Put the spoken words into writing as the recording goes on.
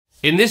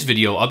In this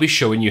video, I'll be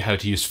showing you how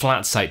to use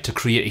FLATsite to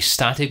create a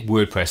static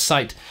WordPress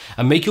site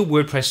and make your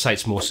WordPress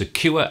sites more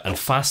secure and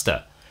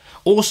faster.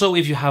 Also,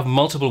 if you have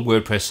multiple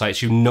WordPress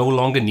sites, you no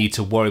longer need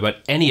to worry about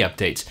any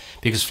updates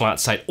because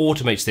FLATsite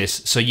automates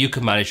this so you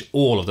can manage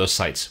all of those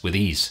sites with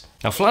ease.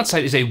 Now,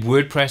 FLATsite is a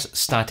WordPress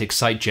static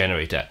site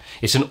generator.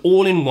 It's an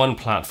all-in-one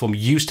platform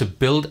used to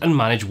build and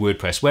manage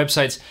WordPress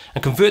websites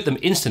and convert them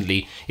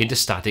instantly into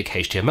static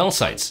HTML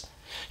sites.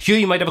 Here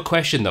you might have a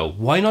question though,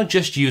 why not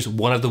just use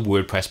one of the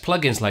WordPress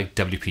plugins like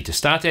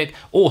WPTuts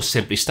or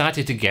Simply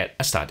Static to get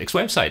a static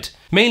website?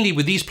 Mainly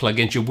with these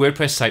plugins, your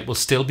WordPress site will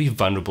still be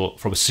vulnerable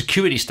from a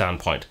security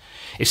standpoint.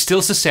 It's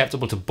still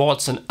susceptible to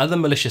bots and other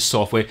malicious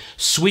software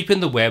sweeping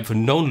the web for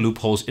known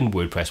loopholes in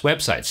WordPress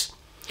websites.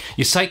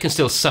 Your site can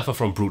still suffer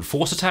from brute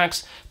force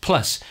attacks,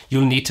 plus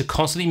you'll need to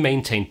constantly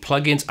maintain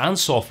plugins and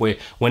software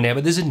whenever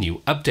there's a new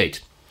update.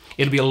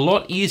 It'll be a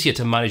lot easier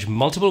to manage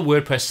multiple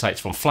WordPress sites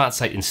from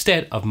FLATsite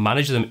instead of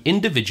managing them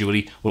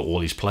individually with all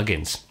these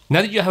plugins.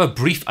 Now that you have a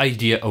brief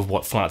idea of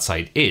what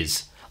FLATsite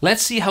is,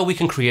 let's see how we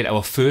can create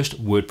our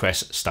first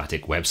WordPress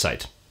static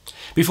website.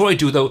 Before I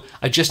do though,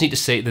 I just need to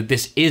say that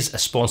this is a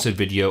sponsored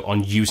video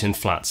on using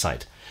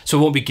FLATsite, so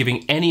I won't be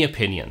giving any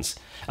opinions.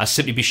 I'll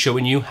simply be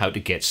showing you how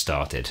to get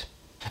started.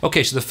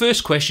 Okay, so the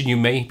first question you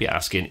may be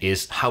asking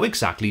is, how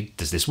exactly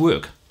does this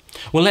work?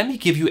 Well, let me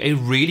give you a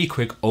really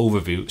quick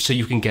overview so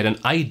you can get an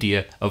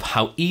idea of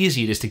how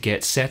easy it is to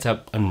get set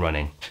up and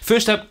running.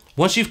 First up,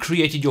 once you've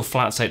created your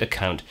FLATsite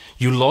account,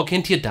 you log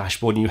into your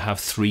dashboard and you have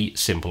three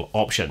simple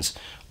options: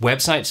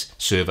 websites,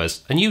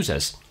 servers, and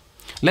users.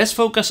 Let's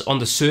focus on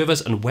the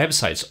servers and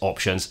websites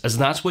options as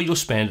that's where you'll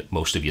spend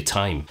most of your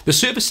time. The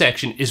server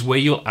section is where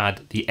you'll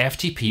add the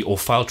FTP or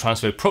file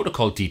transfer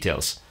protocol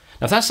details.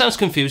 Now, if that sounds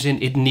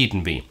confusing, it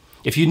needn't be.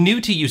 If you're new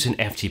to using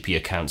FTP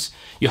accounts,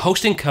 your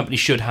hosting company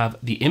should have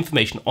the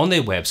information on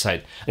their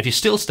website. If you're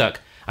still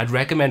stuck, I'd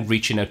recommend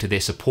reaching out to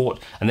their support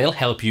and they'll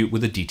help you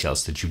with the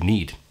details that you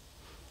need.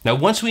 Now,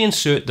 once we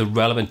insert the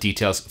relevant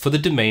details for the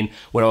domain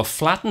where our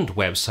flattened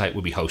website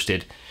will be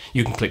hosted,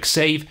 you can click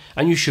Save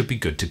and you should be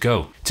good to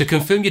go. To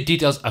confirm your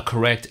details are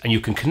correct and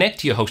you can connect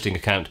to your hosting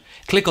account,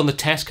 click on the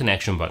Test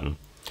Connection button.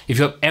 If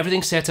you have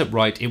everything set up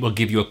right, it will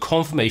give you a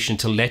confirmation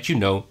to let you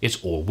know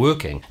it's all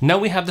working. Now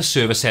we have the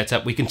server set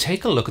up, we can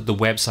take a look at the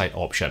website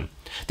option.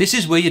 This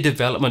is where your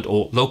development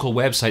or local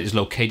website is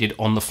located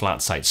on the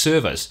FLATsite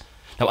servers.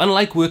 Now,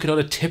 unlike working on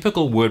a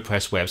typical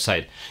WordPress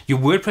website, your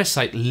WordPress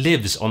site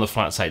lives on the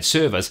FLATsite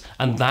servers,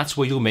 and that's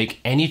where you'll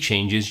make any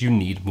changes you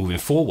need moving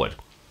forward.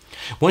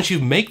 Once you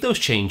make those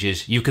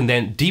changes, you can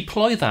then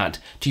deploy that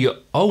to your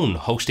own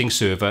hosting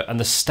server and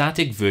the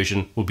static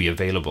version will be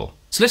available.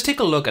 So let's take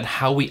a look at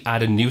how we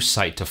add a new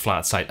site to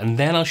FLATsite, and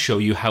then I'll show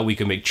you how we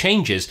can make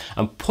changes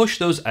and push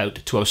those out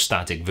to our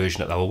static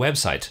version of our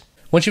website.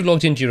 Once you've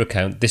logged into your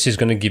account, this is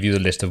going to give you the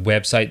list of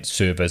websites,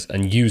 servers,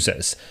 and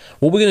users.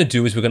 What we're going to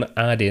do is we're going to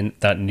add in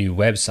that new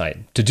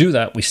website. To do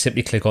that, we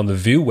simply click on the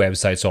View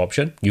Websites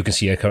option. You can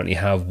see I currently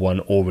have one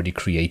already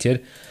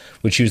created.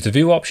 We choose the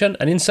View option,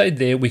 and inside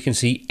there we can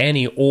see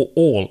any or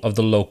all of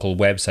the local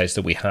websites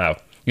that we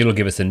have. It'll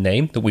give us the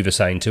name that we've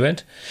assigned to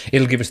it.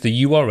 It'll give us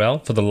the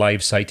URL for the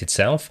live site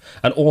itself,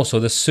 and also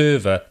the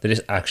server that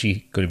is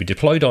actually going to be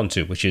deployed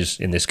onto, which is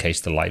in this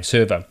case the live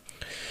server.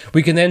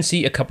 We can then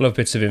see a couple of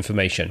bits of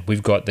information.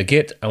 We've got the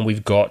Git and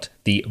we've got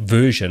the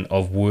version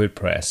of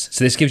WordPress.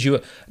 So this gives you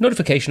a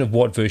notification of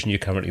what version you're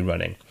currently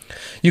running.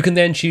 You can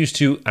then choose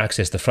to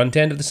access the front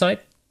end of the site,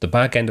 the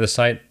back end of the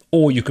site,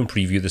 or you can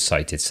preview the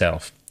site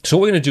itself. So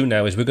what we're going to do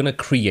now is we're going to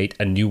create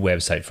a new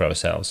website for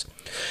ourselves.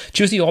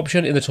 Choose the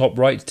option in the top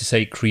right to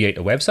say create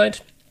a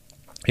website.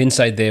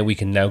 Inside there we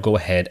can now go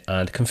ahead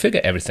and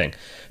configure everything.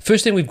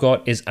 First thing we've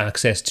got is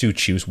access to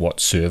choose what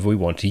server we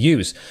want to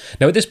use.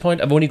 Now at this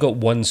point I've only got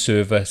one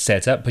server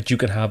set up, but you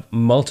can have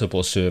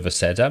multiple servers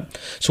set up.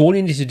 So all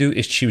you need to do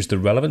is choose the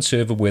relevant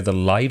server where the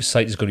live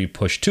site is going to be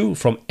pushed to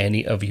from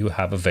any of you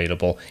have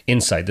available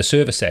inside the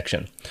server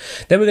section.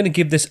 Then we're going to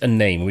give this a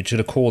name. We're going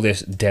to call this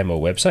demo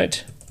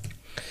website.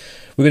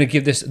 We're going to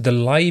give this the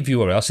live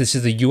URL. So this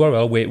is the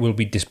URL where it will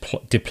be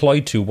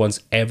deployed to once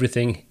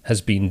everything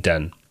has been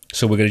done.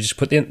 So we're going to just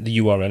put the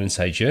URL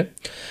inside here.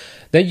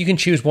 Then you can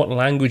choose what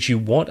language you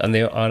want, and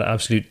there are an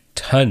absolute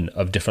ton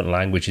of different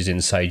languages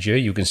inside here.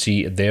 You can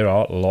see there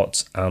are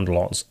lots and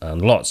lots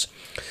and lots.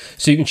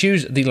 So you can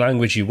choose the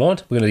language you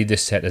want. We're going to leave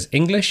this set as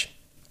English.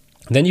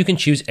 Then you can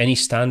choose any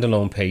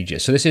standalone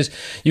pages. So this is,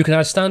 you can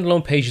add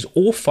standalone pages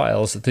or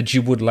files that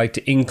you would like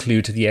to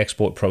include to the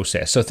export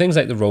process. So things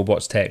like the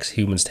robots text,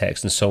 humans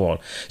text, and so on.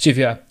 So if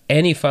you have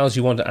any files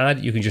you want to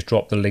add, you can just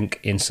drop the link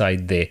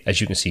inside there,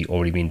 as you can see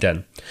already been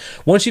done.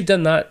 Once you've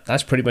done that,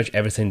 that's pretty much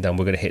everything done.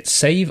 We're going to hit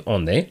save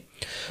on there.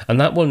 And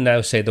that will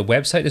now say the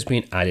website has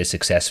been added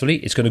successfully.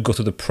 It's going to go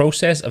through the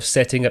process of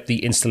setting up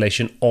the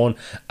installation on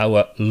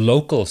our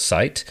local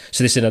site.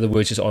 So this, in other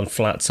words, is on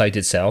FLATsite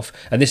itself.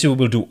 And this is where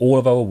we'll do all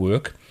of our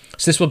work.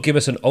 So this will give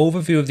us an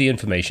overview of the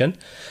information,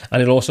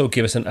 and it'll also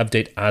give us an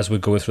update as we're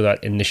going through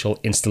that initial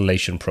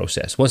installation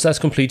process. Once that's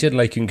completed,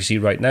 like you can see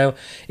right now,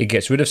 it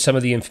gets rid of some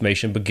of the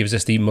information but gives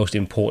us the most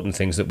important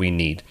things that we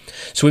need.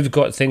 So we've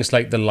got things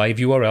like the live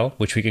URL,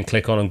 which we can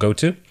click on and go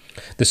to.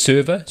 The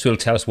server, so it'll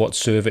tell us what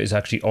server is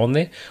actually on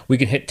there. We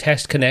can hit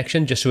test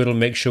connection just so it'll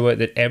make sure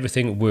that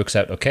everything works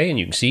out okay, and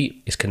you can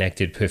see it's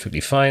connected perfectly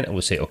fine, and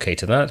we'll say okay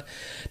to that.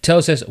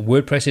 Tells us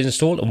WordPress is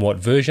installed and what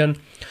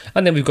version,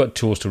 and then we've got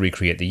tools to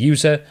recreate the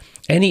user,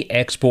 any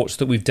exports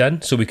that we've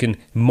done, so we can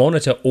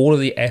monitor all of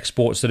the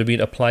exports that have been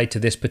applied to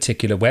this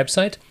particular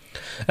website.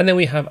 And then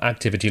we have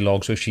activity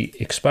logs. So if you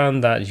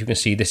expand that, as you can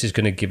see, this is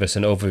going to give us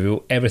an overview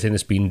of everything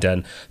that's been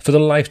done for the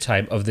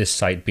lifetime of this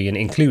site being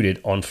included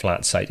on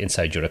FLATsite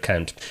inside your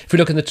account. If we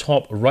look in the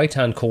top right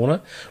hand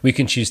corner, we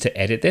can choose to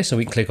edit this, and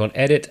we can click on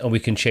edit, and we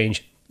can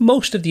change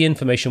most of the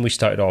information we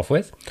started off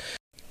with.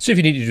 So if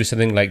you need to do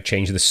something like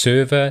change the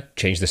server,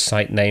 change the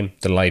site name,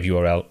 the live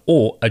URL,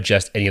 or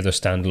adjust any of those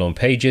standalone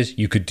pages,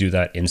 you could do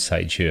that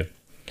inside here.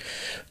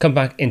 Come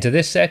back into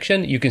this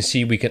section, you can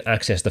see we can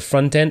access the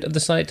front end of the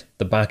site,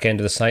 the back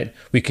end of the site.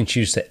 We can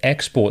choose to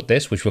export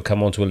this, which we'll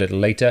come on to a little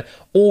later,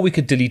 or we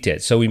could delete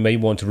it. So we may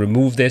want to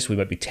remove this, we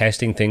might be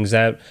testing things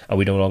out and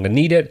we no longer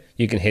need it.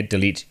 You can hit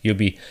delete, you'll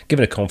be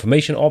given a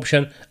confirmation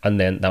option, and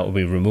then that will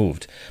be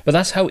removed. But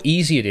that's how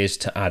easy it is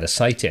to add a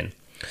site in.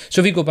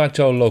 So if we go back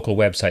to our local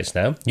websites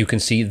now, you can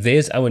see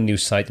there's our new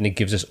site, and it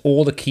gives us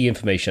all the key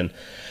information.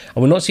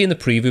 And we're not seeing the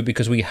preview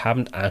because we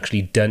haven't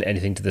actually done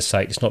anything to the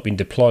site. It's not been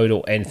deployed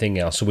or anything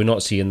else, so we're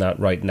not seeing that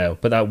right now.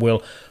 But that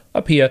will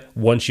appear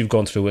once you've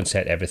gone through and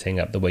set everything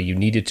up the way you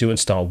needed to and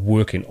start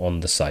working on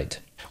the site.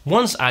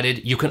 Once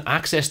added, you can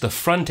access the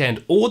front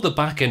end or the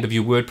back end of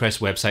your WordPress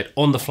website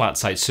on the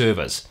FLATsite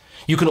servers.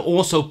 You can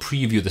also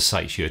preview the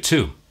site here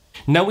too.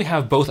 Now we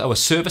have both our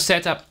server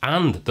setup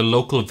and the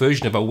local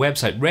version of our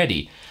website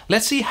ready.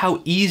 Let's see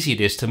how easy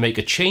it is to make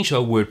a change to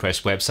our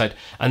WordPress website,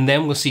 and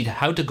then we'll see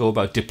how to go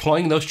about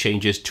deploying those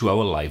changes to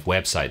our live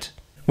website.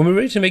 When we're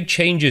ready to make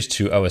changes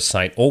to our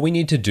site, all we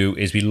need to do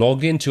is be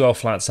logged into our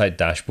FLATsite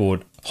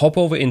dashboard, hop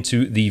over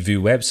into the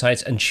View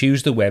Websites, and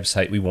choose the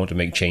website we want to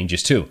make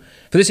changes to.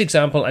 For this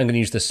example, I'm going to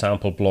use the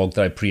sample blog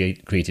that I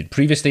created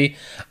previously,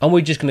 and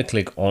we're just going to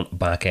click on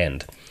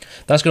Backend.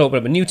 That's going to open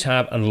up a new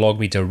tab and log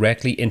me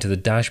directly into the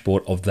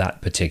dashboard of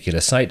that particular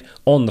site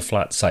on the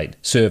FLATsite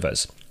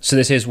servers. So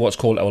this is what's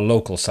called our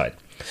local site.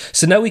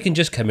 So now we can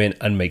just come in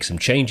and make some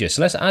changes.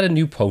 So let's add a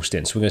new post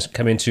in. So we're going to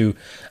come into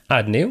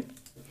Add New.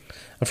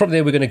 And from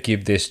there, we're going to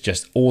give this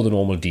just all the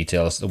normal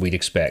details that we'd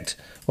expect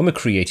when we're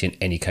creating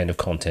any kind of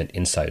content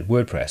inside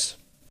WordPress.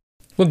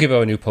 We'll give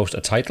our new post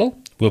a title.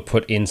 We'll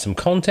put in some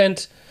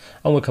content,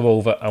 and we'll come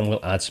over and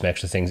we'll add some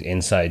extra things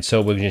inside.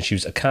 So we're going to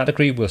choose a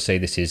category. We'll say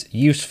this is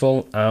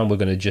useful, and we're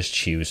going to just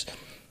choose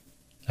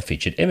a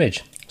featured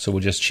image. So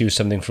we'll just choose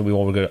something from we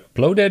already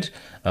uploaded,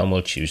 and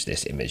we'll choose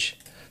this image.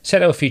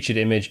 Set our featured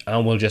image,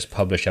 and we'll just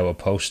publish our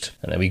post,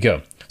 and there we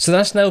go. So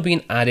that's now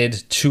been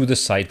added to the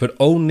site, but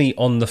only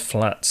on the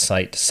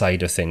FLATsite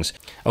side of things.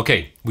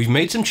 Okay, we've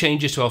made some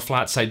changes to our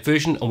FLATsite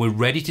version, and we're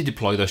ready to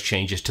deploy those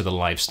changes to the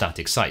live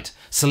static site.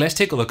 So let's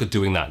take a look at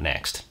doing that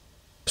next.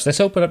 So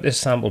let's open up this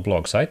sample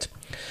blog site.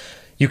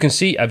 You can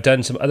see I've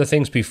done some other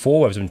things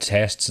before. I've done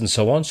tests and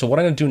so on. So what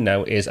I'm going to do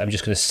now is I'm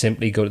just going to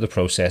simply go to the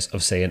process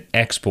of saying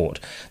export.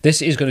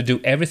 This is going to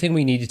do everything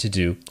we needed to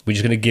do. We're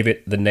just going to give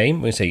it the name.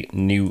 We're going to say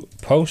new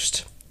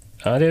post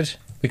added.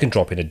 We can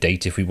drop in a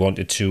date if we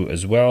wanted to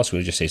as well. So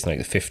we'll just say something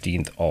like the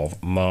 15th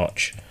of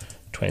March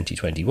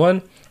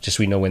 2021, just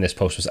so we know when this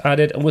post was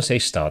added, and we'll say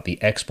start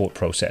the export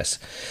process.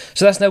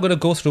 So that's now going to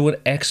go through and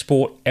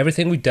export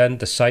everything we've done,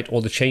 the site,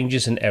 all the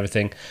changes and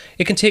everything.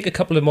 It can take a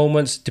couple of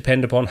moments,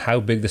 depending upon how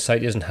big the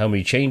site is and how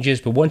many changes,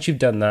 but once you've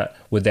done that,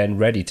 we're then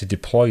ready to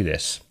deploy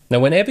this. Now,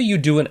 whenever you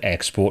do an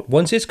export,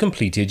 once it's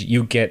completed,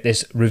 you get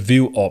this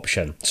review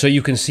option. So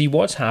you can see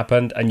what's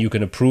happened and you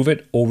can approve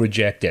it or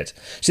reject it.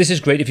 So this is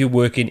great if you're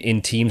working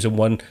in teams and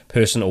one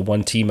person or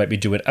one team might be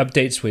doing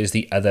updates, whereas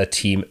the other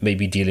team may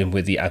be dealing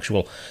with the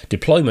actual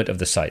deployment of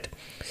the site.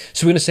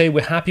 So we're going to say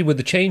we're happy with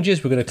the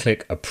changes. We're going to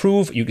click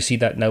approve. You can see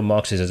that now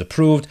marks it as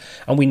approved,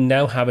 and we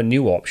now have a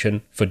new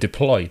option for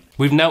deploy.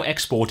 We've now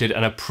exported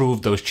and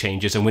approved those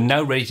changes, and we're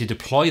now ready to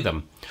deploy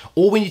them.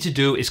 All we need to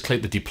do is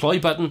click the deploy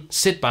button,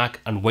 sit back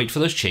and wait for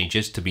those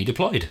changes to be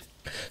deployed.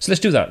 So let's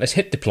do that. Let's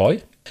hit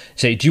deploy.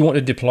 Say, do you want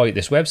to deploy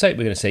this website?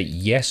 We're going to say,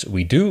 yes,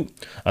 we do.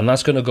 And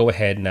that's going to go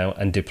ahead now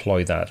and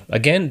deploy that.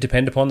 Again,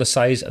 depend upon the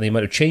size and the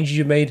amount of changes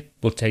you made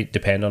will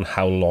depend on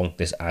how long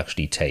this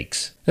actually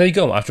takes. There you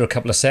go. After a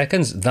couple of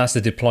seconds, that's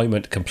the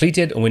deployment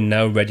completed, and we're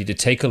now ready to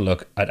take a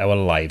look at our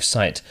live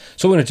site.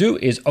 So what we're going to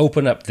do is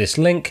open up this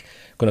link.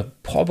 Going to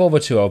pop over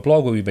to our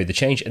blog where we made the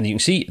change, and you can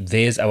see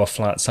there's our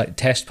FLATsite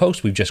test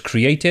post we've just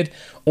created,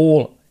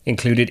 all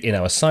included in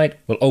our site.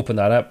 We'll open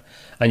that up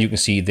and you can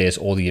see there's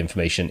all the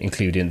information,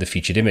 including the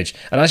featured image.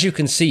 And as you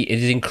can see,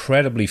 it is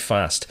incredibly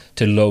fast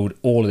to load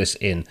all of this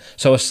in.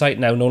 So a site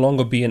now no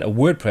longer being a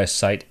WordPress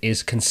site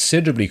is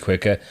considerably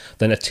quicker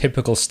than a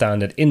typical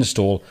standard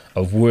install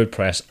of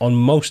WordPress on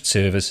most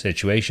server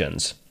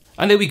situations.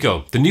 And there we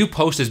go. The new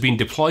post has been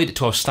deployed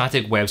to our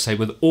static website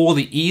with all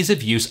the ease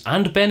of use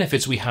and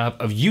benefits we have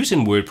of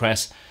using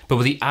WordPress, but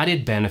with the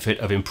added benefit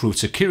of improved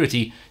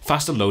security,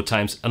 faster load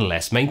times, and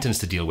less maintenance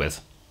to deal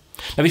with.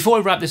 Now, before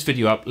I wrap this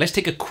video up, let's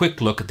take a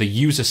quick look at the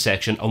user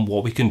section and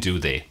what we can do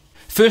there.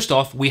 First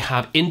off, we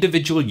have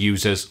individual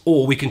users,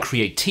 or we can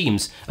create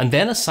teams and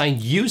then assign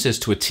users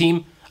to a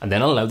team and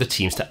then allow the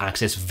teams to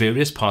access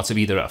various parts of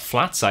either a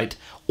flat site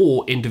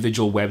or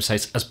individual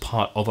websites as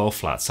part of our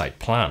flat site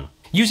plan.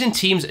 Using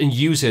teams and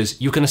users,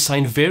 you can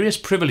assign various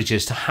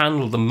privileges to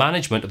handle the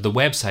management of the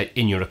website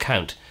in your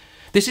account.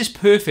 This is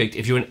perfect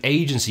if you're an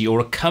agency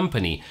or a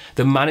company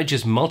that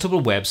manages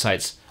multiple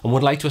websites and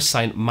would like to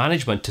assign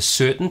management to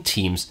certain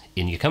teams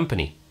in your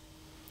company.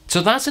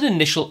 So that's an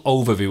initial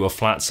overview of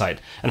FLATsite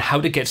and how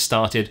to get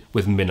started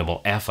with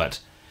minimal effort.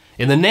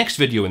 In the next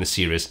video in the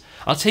series,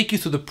 I'll take you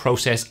through the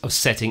process of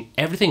setting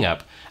everything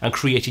up and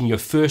creating your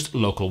first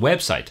local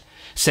website,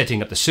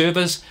 setting up the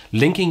servers,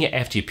 linking your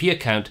FTP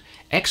account,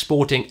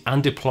 exporting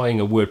and deploying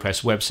a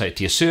WordPress website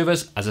to your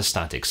servers as a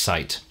static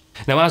site.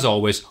 Now, as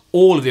always,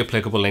 all of the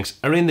applicable links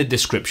are in the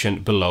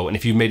description below, and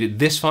if you've made it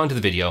this far into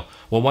the video,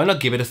 well, why not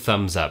give it a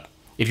thumbs up?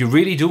 If you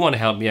really do want to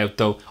help me out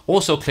though,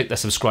 also click the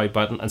subscribe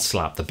button and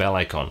slap the bell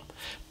icon.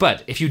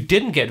 But if you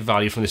didn't get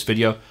value from this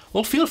video,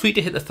 well, feel free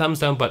to hit the thumbs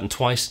down button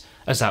twice,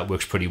 as that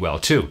works pretty well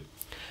too.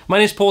 My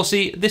name is Paul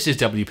C, this is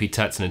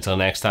WPTuts, and until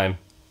next time,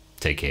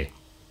 take care.